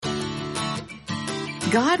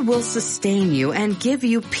God will sustain you and give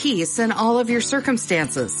you peace in all of your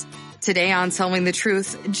circumstances. Today on Telling the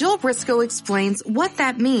Truth, Jill Briscoe explains what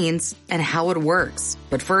that means and how it works.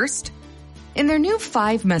 But first, in their new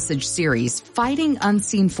 5-message series, Fighting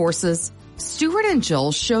Unseen Forces, Stuart and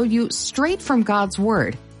Jill show you straight from God's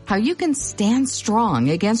Word how you can stand strong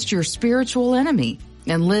against your spiritual enemy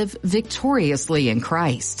and live victoriously in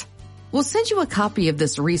Christ. We'll send you a copy of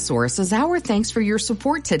this resource as our thanks for your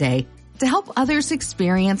support today to help others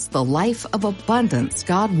experience the life of abundance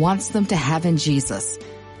God wants them to have in Jesus.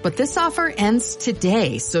 But this offer ends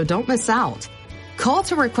today, so don't miss out. Call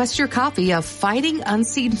to request your copy of Fighting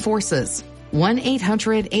Unseen Forces,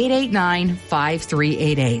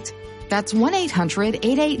 1-800-889-5388. That's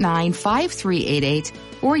 1-800-889-5388,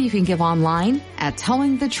 or you can give online at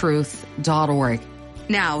tellingthetruth.org.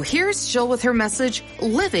 Now, here's Jill with her message,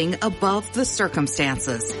 Living Above the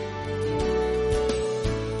Circumstances.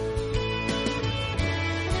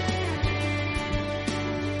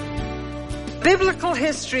 Biblical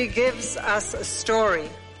history gives us a story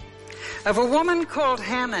of a woman called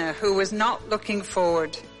Hannah who was not looking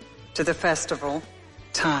forward to the festival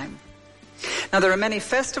time. Now, there are many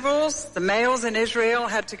festivals. The males in Israel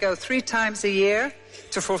had to go 3 times a year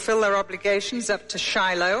to fulfill their obligations up to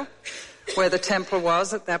Shiloh, where the temple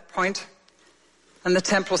was at that point, and the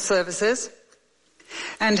temple services.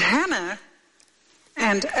 And Hannah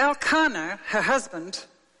and Elkanah, her husband,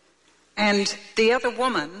 and the other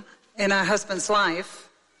woman in her husband's life,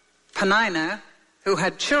 Peninnah, who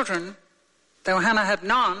had children, though Hannah had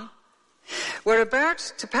none, were about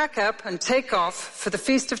to pack up and take off for the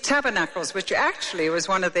Feast of Tabernacles, which actually was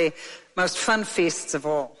one of the most fun feasts of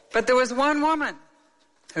all. But there was one woman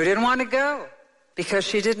who didn't want to go because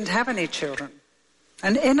she didn't have any children.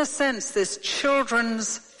 And in a sense, this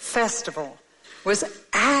children's festival was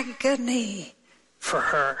agony for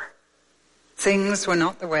her. Things were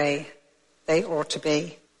not the way they ought to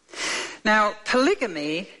be. Now,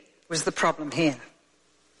 polygamy was the problem here.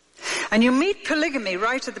 And you meet polygamy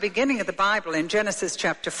right at the beginning of the Bible in Genesis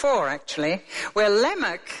chapter 4, actually, where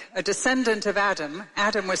Lamech, a descendant of Adam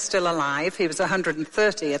was still alive. He was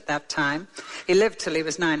 130 at that time. He lived till he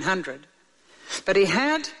was 900. But he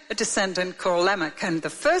had a descendant called Lamech, and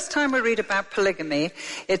the first time we read about polygamy,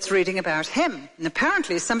 it's reading about him. And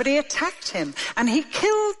apparently somebody attacked him, and he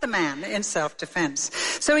killed the man in self-defense.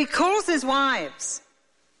 So he calls his wives,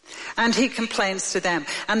 and he complains to them.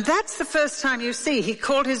 And that's the first time you see he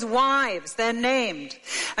called his wives. They're named.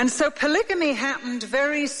 And so polygamy happened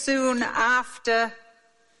very soon after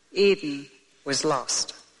Eden was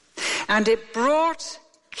lost. And it brought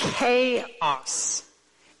chaos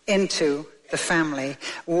into the family.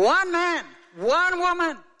 One man, one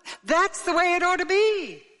woman. That's the way it ought to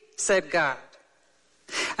be, said God.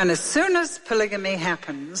 And as soon as polygamy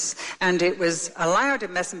happens, and it was allowed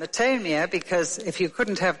in Mesopotamia, because if you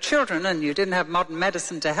couldn't have children and you didn't have modern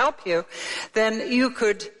medicine to help you, then you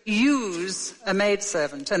could use a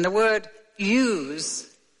maidservant. And the word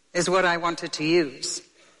use is what I wanted to use.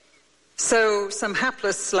 So some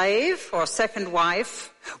hapless slave or second wife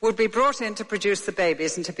would be brought in to produce the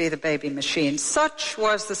babies and to be the baby machine. Such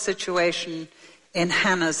was the situation in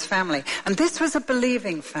Hannah's family. And this was a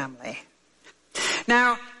believing family.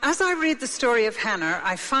 Now, as I read the story of Hannah,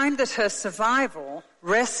 I find that her survival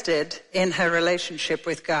rested in her relationship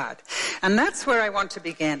with God. And that's where I want to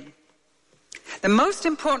begin. The most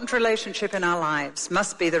important relationship in our lives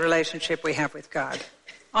must be the relationship we have with God.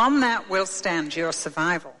 On that will stand your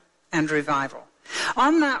survival and revival.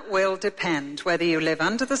 On that will depend whether you live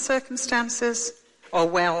under the circumstances or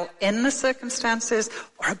well in the circumstances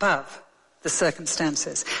or above the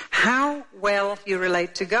circumstances. How well you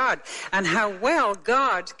relate to God and how well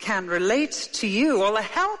God can relate to you, all the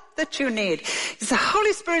help that you need. The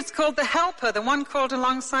Holy Spirit's called the helper, the one called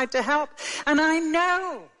alongside to help. And I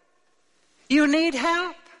know you need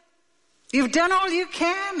help. You've done all you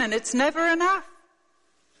can and it's never enough.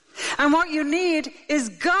 And what you need is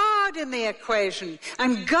God in the equation.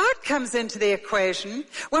 And God comes into the equation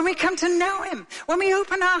when we come to know Him, when we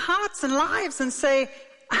open our hearts and lives and say,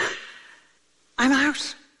 I'm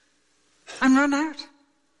out. I'm run out.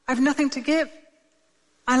 I've nothing to give.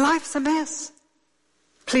 My life's a mess.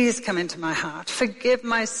 Please come into my heart. Forgive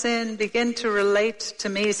my sin. Begin to relate to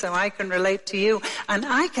me so I can relate to you. And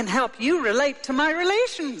I can help you relate to my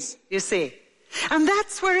relations, you see. And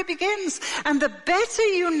that's where it begins. And the better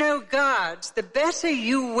you know God, the better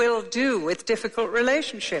you will do with difficult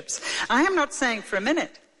relationships. I am not saying for a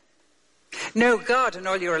minute, know God and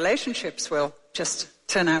all your relationships will just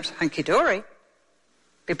turn out hunky-dory.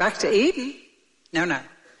 Be back to Eden. No.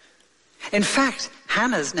 In fact,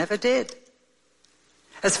 Hannah's never did.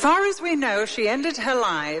 As far as we know, she ended her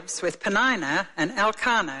lives with Peninnah and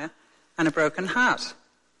Elkanah and a broken heart.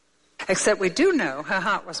 Except we do know her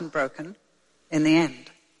heart wasn't broken in the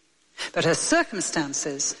end. But her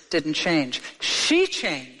circumstances didn't change. She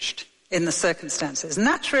changed in the circumstances. And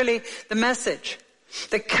that's really the message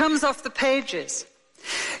that comes off the pages.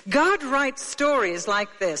 God writes stories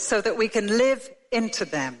like this so that we can live into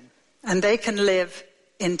them and they can live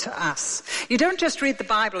into us. You don't just read the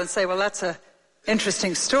Bible and say, well, that's an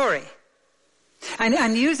interesting story,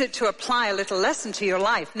 and use it to apply a little lesson to your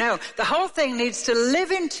life. No, the whole thing needs to live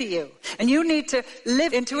into you, and you need to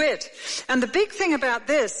live into it. And the big thing about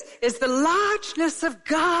this is the largeness of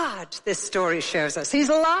God, this story shows us. He's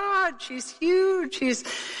large, he's huge, he's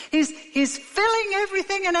filling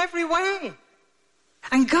everything in every way.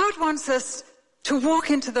 And God wants us to walk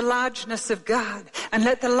into the largeness of God and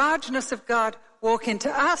let the largeness of God walk into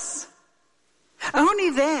us. Only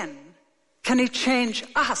then can he change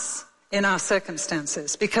us in our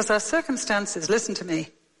circumstances, because our circumstances, listen to me,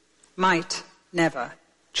 might never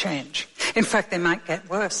change. In fact, they might get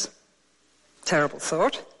worse. Terrible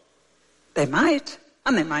thought. They might,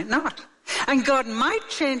 and they might not. And God might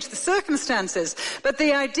change the circumstances, but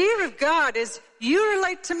the idea of God is you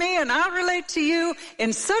relate to me and I'll relate to you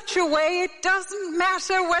in such a way it doesn't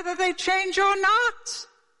matter whether they change or not.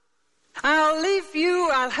 I'll leave you,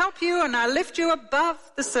 I'll help you, and I'll lift you above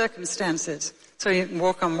the circumstances. So you can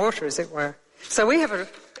walk on water, as it were. So we have a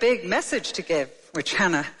big message to give, which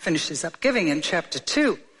Hannah finishes up giving in chapter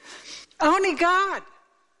 2. Only God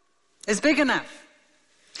is big enough.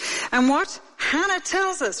 And what Hannah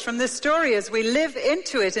tells us from this story as we live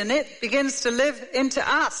into it and it begins to live into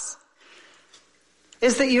us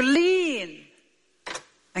is that you lean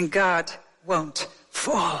and God won't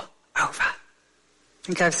fall over. I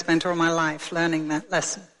think I've spent all my life learning that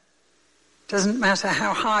lesson. Doesn't matter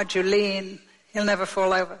how hard you lean, he'll never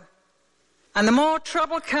fall over. And the more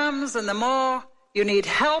trouble comes and the more you need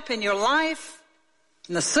help in your life,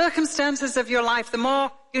 in the circumstances of your life, the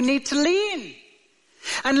more you need to lean.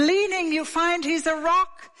 And leaning, you find he's a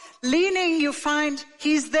rock. Leaning, you find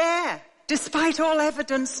he's there, despite all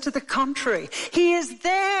evidence to the contrary. He is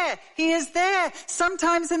there. He is there,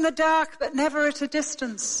 sometimes in the dark, but never at a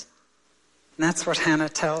distance. And that's what Hannah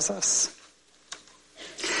tells us.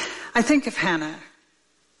 I think of Hannah.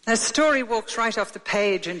 Her story walks right off the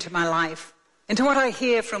page into my life, into what I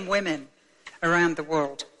hear from women around the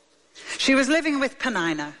world. She was living with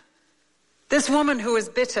Peninnah, this woman who was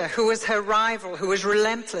bitter, who was her rival, who was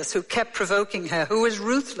relentless, who kept provoking her, who was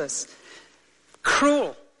ruthless,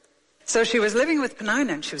 cruel. So she was living with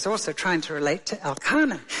Peninnah, and she was also trying to relate to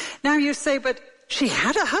Elkanah. Now you say, but she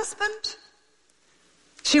had a husband.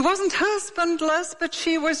 She wasn't husbandless, but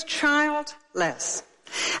she was childless.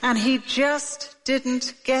 And he just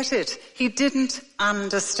didn't get it. He didn't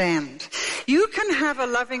understand. You can have a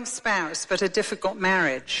loving spouse, but a difficult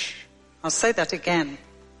marriage. I'll say that again.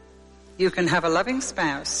 You can have a loving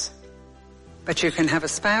spouse, but you can have a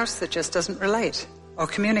spouse that just doesn't relate or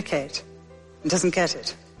communicate and doesn't get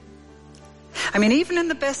it. I mean, even in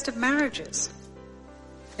the best of marriages,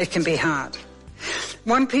 it can be hard.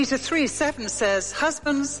 1 Peter 3:7 says,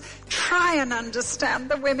 husbands, try and understand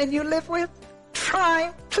the women you live with.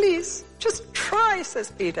 Try, please, just try,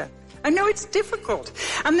 says Peter. I know it's difficult.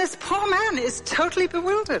 And this poor man is totally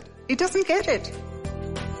bewildered. He doesn't get it.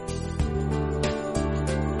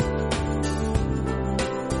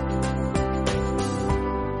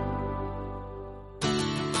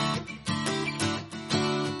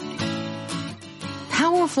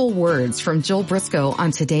 Powerful words from Jill Briscoe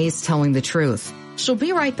on today's Telling the Truth. She'll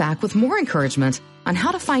be right back with more encouragement on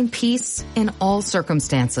how to find peace in all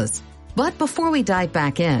circumstances. But before we dive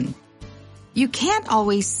back in, you can't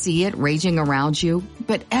always see it raging around you,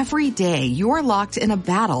 but every day you're locked in a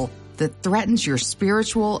battle that threatens your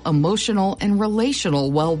spiritual, emotional, and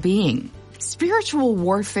relational well-being. Spiritual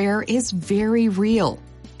warfare is very real,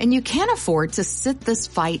 and you can't afford to sit this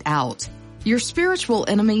fight out. Your spiritual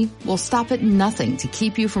enemy will stop at nothing to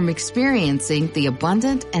keep you from experiencing the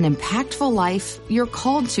abundant and impactful life you're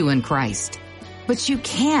called to in Christ. But you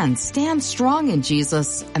can stand strong in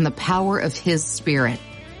Jesus and the power of His Spirit.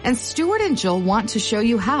 And Stuart and Jill want to show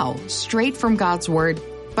you how, straight from God's Word,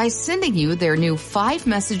 by sending you their new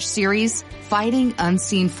 5-message series, Fighting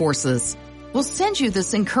Unseen Forces. We'll send you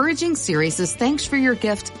this encouraging series as thanks for your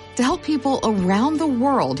gift to help people around the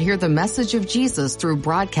world hear the message of Jesus through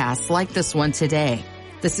broadcasts like this one today.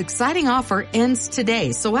 This exciting offer ends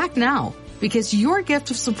today, so act now, because your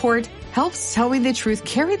gift of support helps Telling the Truth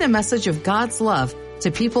carry the message of God's love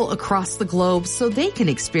to people across the globe so they can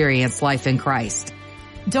experience life in Christ.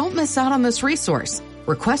 Don't miss out on this resource.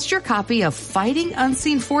 Request your copy of Fighting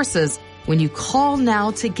Unseen Forces when you call now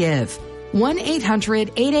to give.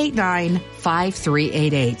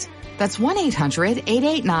 1-800-889-5388. That's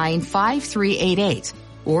 1-800-889-5388.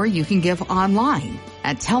 Or you can give online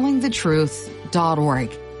at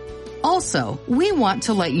tellingthetruth.org. Also, we want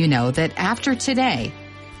to let you know that after today,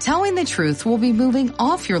 Telling the Truth will be moving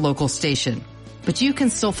off your local station. But you can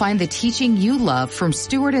still find the teaching you love from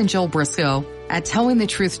Stuart and Jill Briscoe at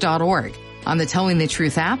tellingthetruth.org, on the Telling the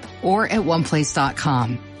Truth app, or at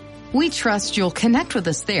oneplace.com. We trust you'll connect with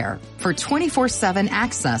us there for 24/7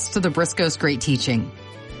 access to the Briscoe's great teaching.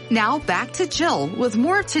 Now back to Jill with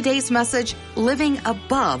more of today's message, Living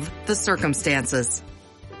Above the Circumstances.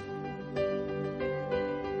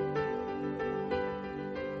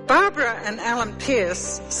 Barbara and Alan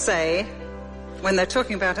Pierce say, when they're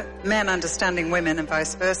talking about men understanding women and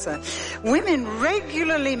vice versa, women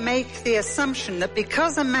regularly make the assumption that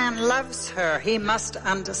because a man loves her, he must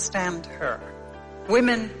understand her.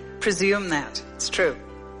 Women presume that. It's true.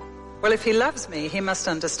 Well, if he loves me, he must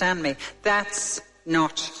understand me. That's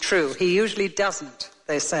not true. He usually doesn't,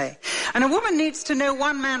 they say. And a woman needs to know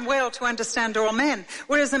one man well to understand all men,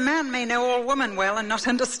 whereas a man may know all women well and not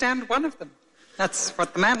understand one of them. That's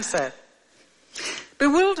what the man said.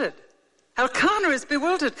 Bewildered. Elkanah is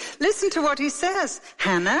bewildered. Listen to what he says.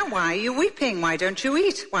 Hannah, why are you weeping? Why don't you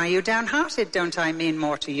eat? Why are you downhearted? Don't I mean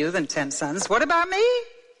more to you than 10 sons? What about me?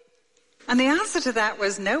 And the answer to that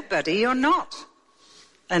was, no, buddy, you're not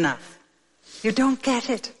enough. You don't get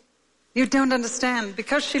it. You don't understand.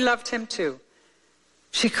 Because she loved him too,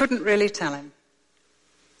 she couldn't really tell him.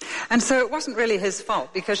 And so it wasn't really his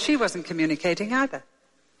fault, because she wasn't communicating either.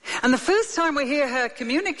 And the first time we hear her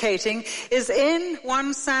communicating is in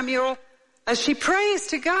 1 Samuel as she prays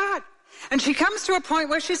to God. And she comes to a point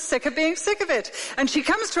where she's sick of being sick of it. And she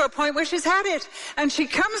comes to a point where she's had it. And she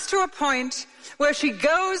comes to a point where she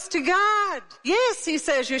goes to God. Yes, he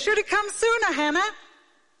says, you should have come sooner, Hannah. Have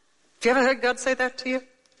you ever heard God say that to you?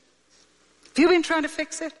 Have you been trying to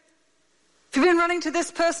fix it? Have you been running to this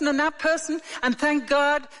person and that person, and thank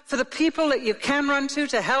God for the people that you can run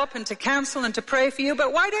to help and to counsel and to pray for you,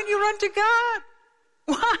 but why don't you run to God?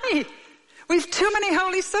 Why? We've too many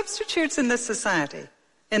holy substitutes in this society,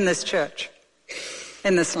 in this church,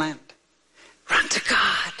 in this land. Run to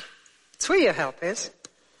God. It's where your help is.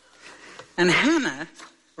 And Hannah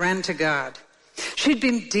ran to God. She'd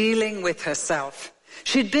been dealing with herself.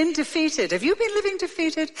 She'd been defeated. Have you been living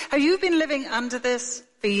defeated? Have you been living under this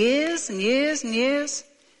for years and years and years?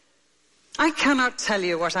 I cannot tell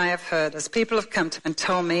you what I have heard as people have come to and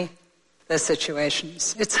told me their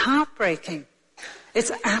situations. It's heartbreaking.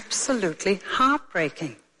 It's absolutely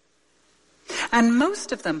heartbreaking. And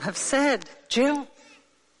most of them have said, Jill,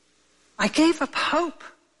 I gave up hope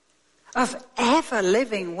of ever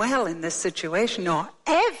living well in this situation, or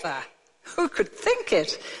ever, who could think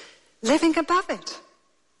it, living above it.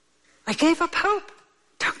 I gave up hope.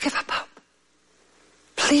 Don't give up hope.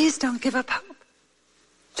 Please don't give up hope.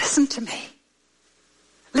 Listen to me.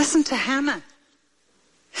 Listen to Hannah.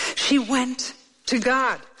 She went to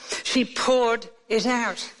God. She poured it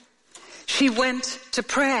out. She went to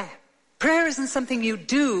prayer. Prayer isn't something you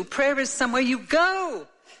do. Prayer is somewhere you go.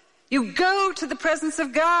 You go to the presence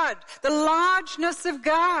of God, the largeness of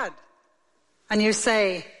God, and you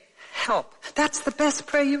say, help. That's the best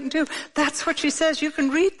prayer you can do. That's what she says. You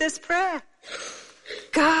can read this prayer.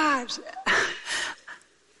 God,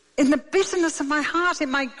 in the bitterness of my heart, in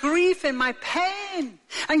my grief, in my pain.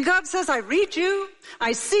 And God says, I read you,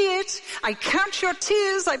 I see it, I count your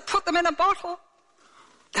tears, I put them in a bottle.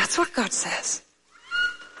 That's what God says.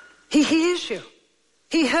 He hears you.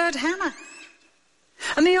 He heard Hannah.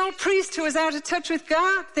 And the old priest who is out of touch with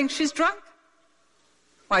God thinks she's drunk.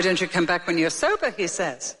 Why don't you come back when you're sober, he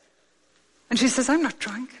says. And she says, I'm not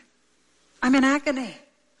drunk. I'm in agony.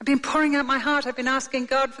 I've been pouring out my heart. I've been asking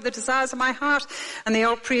God for the desires of my heart. And the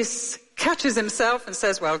old priest catches himself and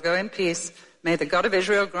says, well, go in peace. May the God of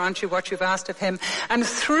Israel grant you what you've asked of him. And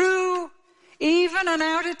through even an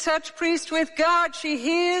out-of-touch priest with God, she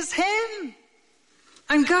hears him.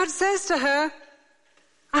 And God says to her,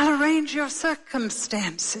 I'll arrange your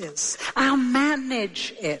circumstances. I'll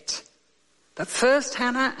manage it. But first,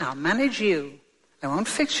 Hannah, I'll manage you. I won't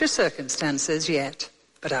fix your circumstances yet,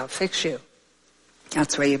 but I'll fix you.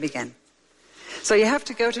 That's where you begin. So you have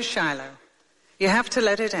to go to Shiloh. You have to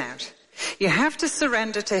let it out. You have to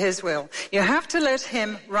surrender to his will. You have to let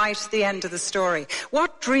him write the end of the story.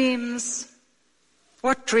 What dreams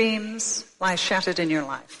lie shattered in your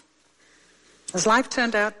life? Has life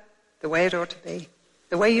turned out the way it ought to be?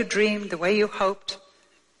 The way you dreamed, the way you hoped?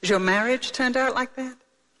 Has your marriage turned out like that?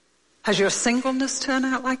 Has your singleness turned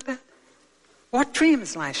out like that? What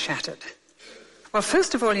dreams lie shattered? Well,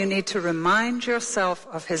 first of all, you need to remind yourself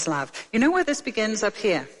of his love. You know where this begins? Up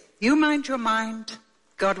here. You mind your mind,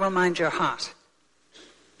 God will mind your heart.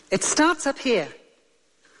 It starts up here.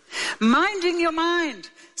 Minding your mind,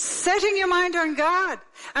 setting your mind on God.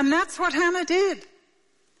 And that's what Hannah did.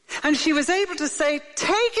 And she was able to say,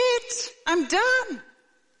 take it, I'm done.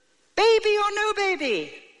 Baby or no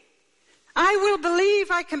baby. I will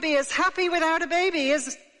believe I can be as happy without a baby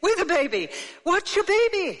as with a baby. Watch your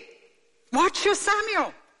baby. Watch your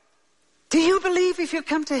Samuel. Do you believe if you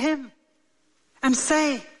come to him and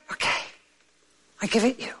say, okay, I give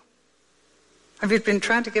it you? Have you been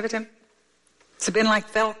trying to give it him? It's been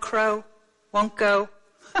like Velcro, won't go,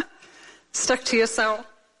 stuck to your soul. Let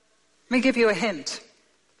me give you a hint.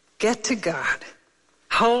 Get to God.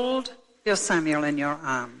 Hold your Samuel in your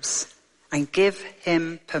arms and give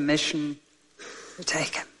him permission to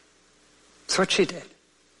take him. That's what she did.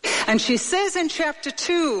 And she says in chapter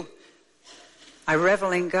 2, I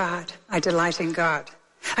revel in God, I delight in God.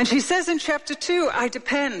 And she says in chapter 2, I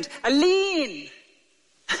depend, I lean.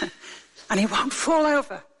 And he won't fall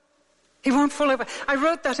over. He won't fall over. I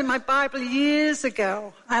wrote that in my Bible years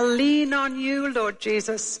ago. I lean on you, Lord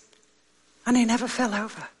Jesus. And he never fell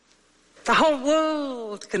over. The whole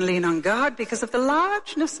world can lean on God because of the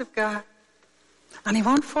largeness of God. And he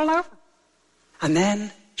won't fall over. And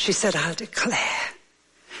then she said, I'll declare.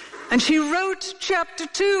 And she wrote chapter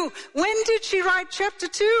 2. When did she write chapter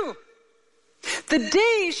 2? The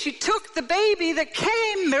day she took the baby that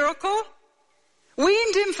came, miracle.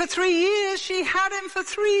 Weaned him for 3 years. She had him for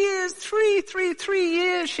 3 years. 3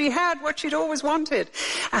 years. She had what she'd always wanted.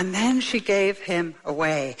 And then she gave him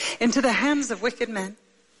away into the hands of wicked men.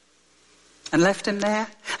 And left him there.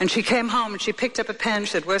 And she came home and she picked up a pen.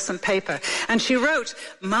 She said, where's some paper? And she wrote,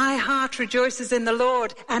 my heart rejoices in the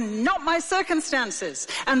Lord and not my circumstances.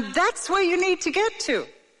 And that's where you need to get to.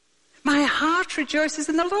 My heart rejoices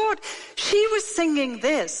in the Lord. She was singing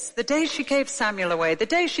this the day she gave Samuel away, the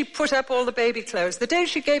day she put up all the baby clothes, the day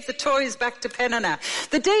she gave the toys back to Peninnah,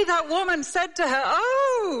 the day that woman said to her,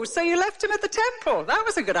 oh, so you left him at the temple. That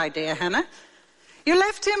was a good idea, Hannah. You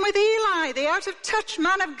left him with Eli, the out-of-touch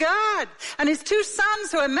man of God, and his 2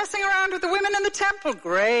 sons who are messing around with the women in the temple.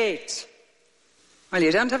 Great. Well,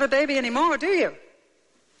 you don't have a baby anymore, do you?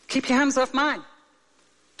 Keep your hands off mine.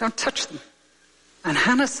 Don't touch them. And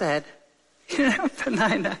Hannah said, you know,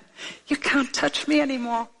 Peninnah, you can't touch me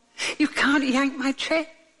anymore. You can't yank my chain.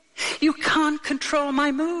 You can't control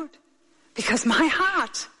my mood because my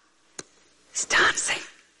heart is dancing.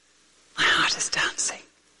 My heart is dancing.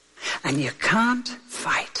 And you can't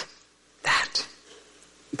fight that.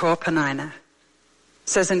 Poor Peninnah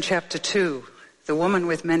says in chapter 2, the woman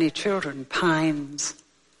with many children pines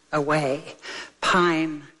away.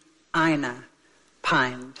 Pine, Ina,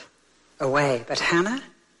 pined away. But Hannah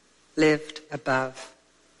lived above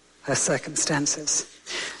her circumstances.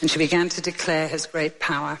 And she began to declare his great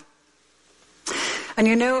power. And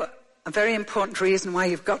you know, a very important reason why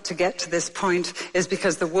you've got to get to this point is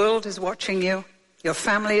because the world is watching you. Your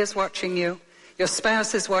family is watching you. Your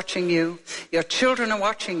spouse is watching you. Your children are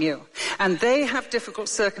watching you. And they have difficult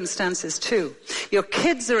circumstances too. Your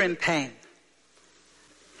kids are in pain.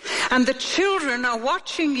 And the children are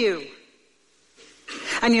watching you.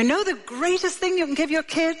 And you know the greatest thing you can give your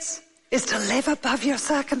kids is to live above your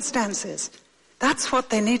circumstances. That's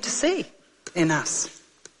what they need to see in us.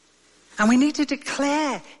 And we need to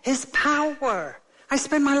declare his power. I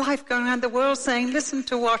spend my life going around the world saying, listen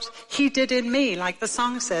to what he did in me, like the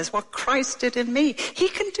song says, what Christ did in me. He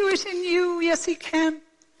can do it in you. Yes, he can.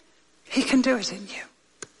 He can do it in you.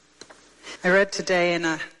 I read today in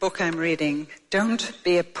a book I'm reading, don't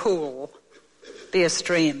be a pool, be a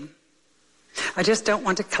stream. I just don't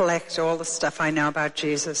want to collect all the stuff I know about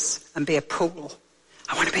Jesus and be a pool.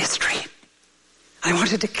 I want to be a stream. I want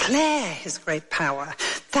to declare his great power.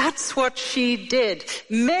 That's what she did.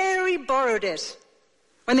 Mary borrowed it.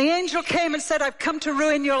 When the angel came and said, I've come to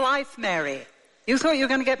ruin your life, Mary. You thought you were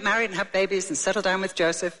going to get married and have babies and settle down with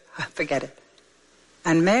Joseph? Forget it.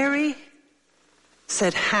 And Mary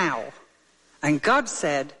said, how? And God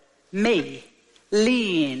said, me,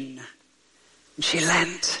 lean. And she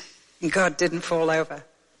leant. And God didn't fall over.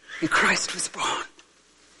 And Christ was born.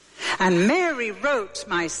 And Mary wrote,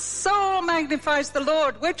 my soul magnifies the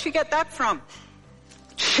Lord. Where'd she get that from?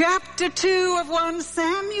 Chapter 2 of 1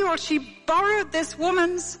 Samuel. She borrowed this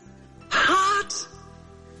woman's heart.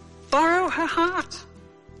 Borrow her heart.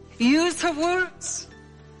 Use her words.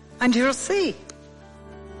 And you'll see.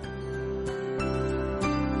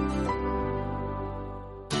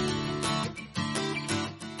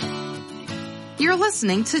 You're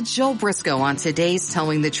listening to Joel Briscoe on Today's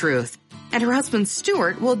Telling the Truth. And her husband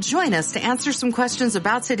Stuart will join us to answer some questions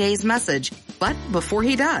about today's message. But before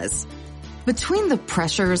he does, between the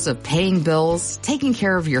pressures of paying bills, taking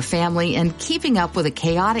care of your family, and keeping up with a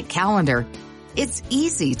chaotic calendar, it's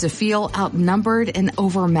easy to feel outnumbered and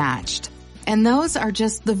overmatched. And those are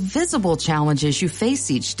just the visible challenges you face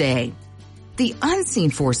each day. The unseen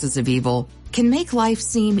forces of evil can make life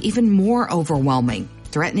seem even more overwhelming,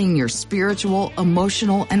 threatening your spiritual,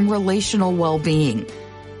 emotional, and relational well-being.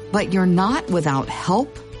 But you're not without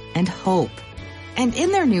help and hope. And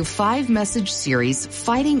in their new 5-message series,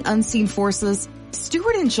 Fighting Unseen Forces,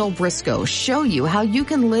 Stuart and Jill Briscoe show you how you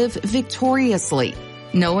can live victoriously,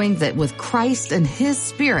 knowing that with Christ and His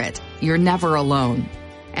Spirit, you're never alone.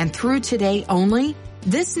 And through today only,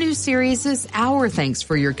 this new series is our thanks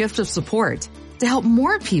for your gift of support to help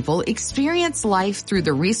more people experience life through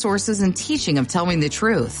the resources and teaching of telling the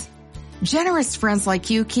truth. Generous friends like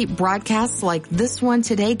you keep broadcasts like this one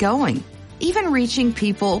today going, even reaching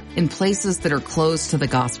people in places that are closed to the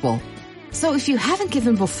gospel. So if you haven't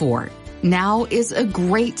given before, now is a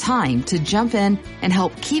great time to jump in and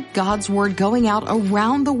help keep God's Word going out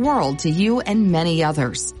around the world to you and many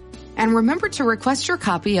others. And remember to request your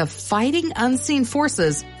copy of Fighting Unseen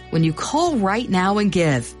Forces when you call right now and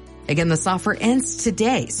give. Again, this offer ends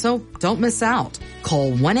today, so don't miss out.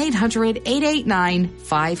 Call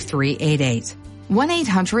 1-800-889-5388.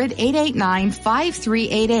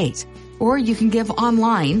 1-800-889-5388. Or you can give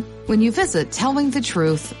online when you visit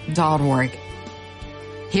tellingthetruth.org.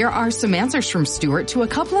 Here are some answers from Stuart to a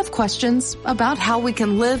couple of questions about how we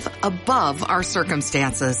can live above our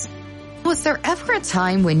circumstances. Was there ever a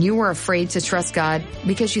time when you were afraid to trust God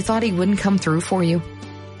because you thought He wouldn't come through for you?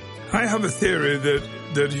 I have a theory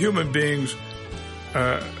that human beings,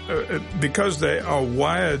 because they are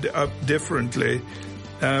wired up differently,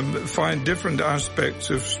 find different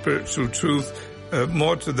aspects of spiritual truth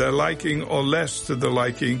more to their liking or less to the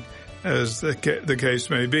liking, as the case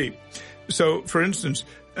may be. So, for instance,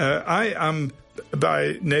 I am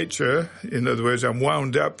by nature, in other words, I'm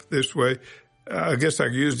wound up this way. I guess I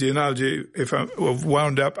could use the analogy, if I'm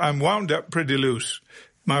wound up, I'm wound up pretty loose.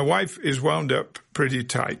 My wife is wound up pretty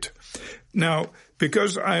tight. Now,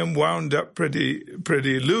 because I am wound up pretty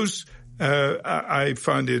loose, I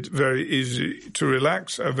find it very easy to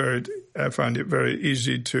relax. I find it very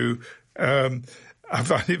easy to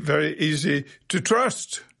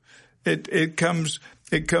trust. It comes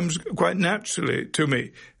quite naturally to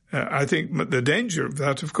me. I think the danger of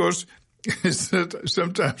that, of course, is that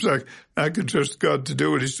sometimes I can trust God to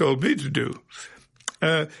do what He's told me to do.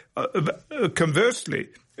 Conversely,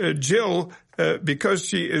 Jill, because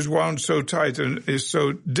she is wound so tight and is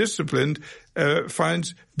so disciplined,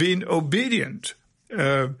 finds being obedient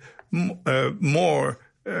more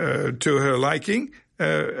to her liking,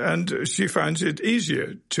 and she finds it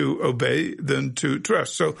easier to obey than to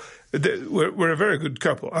trust. So we're a very good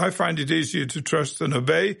couple. I find it easier to trust than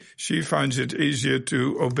obey. She finds it easier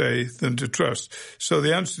to obey than to trust. So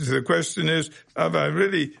the answer to the question is, have I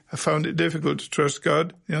really found it difficult to trust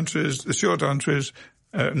God? The short answer is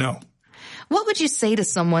no. What would you say to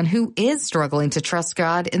someone who is struggling to trust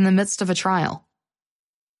God in the midst of a trial?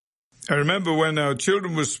 I remember when our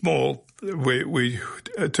children were small, we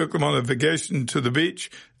took them on a vacation to the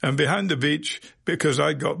beach, and behind the beach, because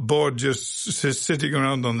I got bored just sitting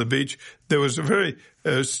around on the beach, there was a very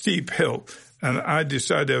steep hill, and I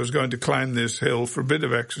decided I was going to climb this hill for a bit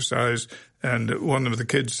of exercise. And one of the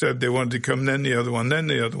kids said they wanted to come, then the other one.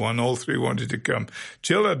 All three wanted to come.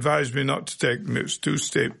 Jill advised me not to take them. It was too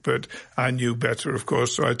steep, but I knew better, of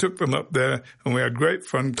course. So I took them up there, and we had great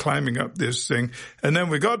fun climbing up this thing. And then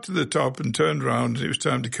we got to the top and turned around, and it was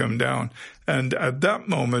time to come down. And at that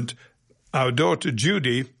moment, our daughter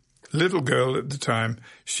Judy, little girl at the time,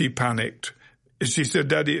 she panicked. She said,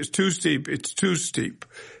 "Daddy, it's too steep. It's too steep."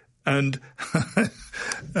 And I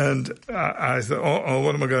thought,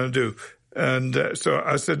 what am I going to do? And so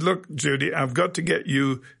I said, "Look, Judy, I've got to get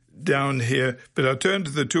you down here." But I turned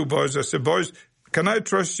to the two boys. I said, "Boys, can I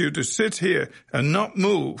trust you to sit here and not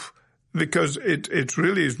move? Because it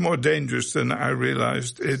really is more dangerous than I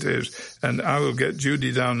realized it is. And I will get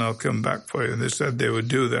Judy down and I'll come back for you." And they said they would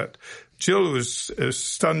do that. Jill was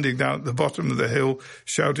standing down at the bottom of the hill,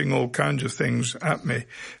 shouting all kinds of things at me.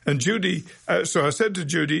 And Judy, so I said to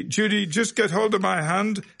Judy, "Judy, just get hold of my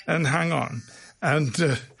hand and hang on." And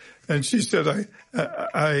she said,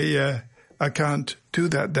 I can't do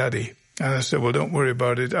that, Daddy. And I said, "Well, don't worry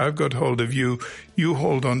about it. I've got hold of you. You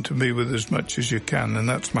hold on to me with as much as you can." And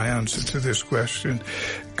that's my answer to this question.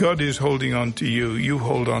 God is holding on to you. You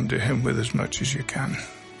hold on to Him with as much as you can.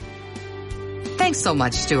 Thanks so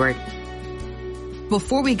much, Stuart.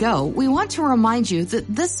 Before we go, we want to remind you that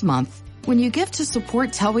this month, When you give to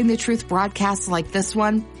support Telling the Truth broadcasts like this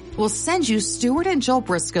one, we'll send you Stuart and Jill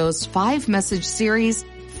Briscoe's 5-message series,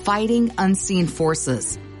 Fighting Unseen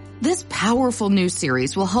Forces. This powerful new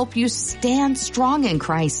series will help you stand strong in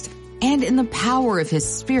Christ and in the power of His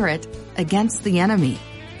Spirit against the enemy,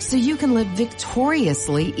 so you can live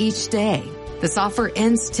victoriously each day. This offer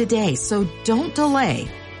ends today, so don't delay.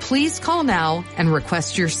 Please call now and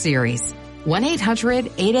request your series.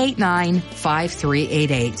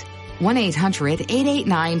 1-800-889-5388.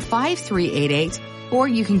 1-800-889-5388. Or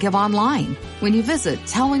you can give online when you visit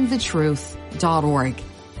tellingthetruth.org.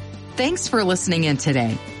 Thanks for listening in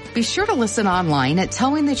today. Be sure to listen online at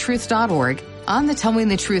tellingthetruth.org, on the Telling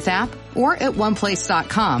the Truth app, or at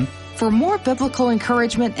oneplace.com for more biblical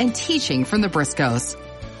encouragement and teaching from the Briscoes.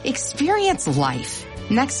 Experience life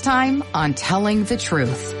next time on Telling the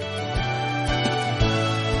Truth.